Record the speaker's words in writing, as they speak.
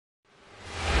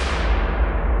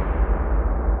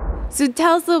So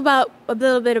tell us a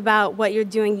little bit about what you're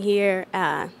doing here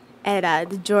at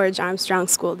the George Armstrong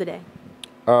School today.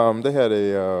 They had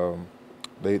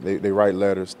they write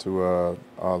letters to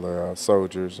all the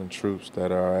soldiers and troops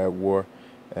that are at war,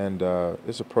 and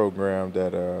it's a program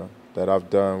that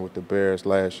I've done with the Bears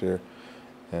last year,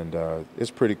 and it's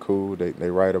pretty cool.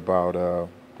 They write about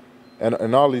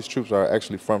and all these troops are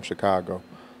actually from Chicago,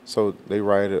 so they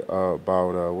write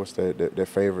about what's their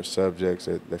favorite subjects,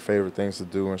 their favorite things to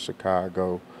do in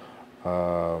Chicago,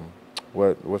 um,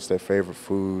 what's their favorite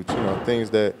foods, things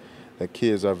that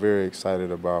kids are very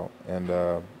excited about. And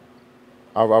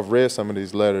I've read some of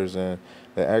these letters, and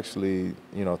they're actually,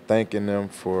 thanking them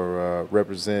for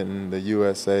representing the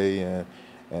USA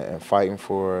and fighting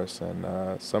for us.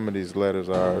 And some of these letters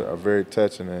are very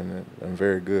touching and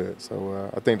very good.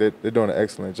 So I think they're doing an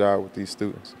excellent job with these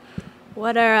students.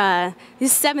 What are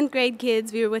these seventh grade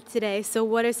kids we were with today? So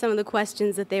what are some of the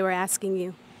questions that they were asking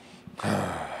you?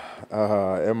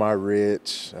 Am I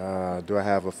rich? Do I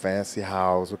have a fancy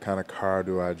house? What kind of car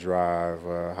do I drive?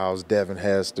 How's Devin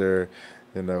Hester?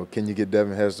 Can you get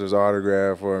Devin Hester's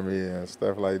autograph for me and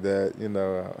stuff like that?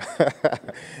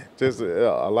 Just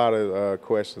a lot of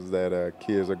questions that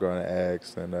kids are going to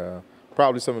ask, and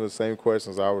probably some of the same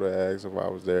questions I would have asked if I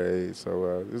was their age.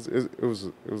 So it was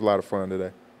a lot of fun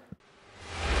today.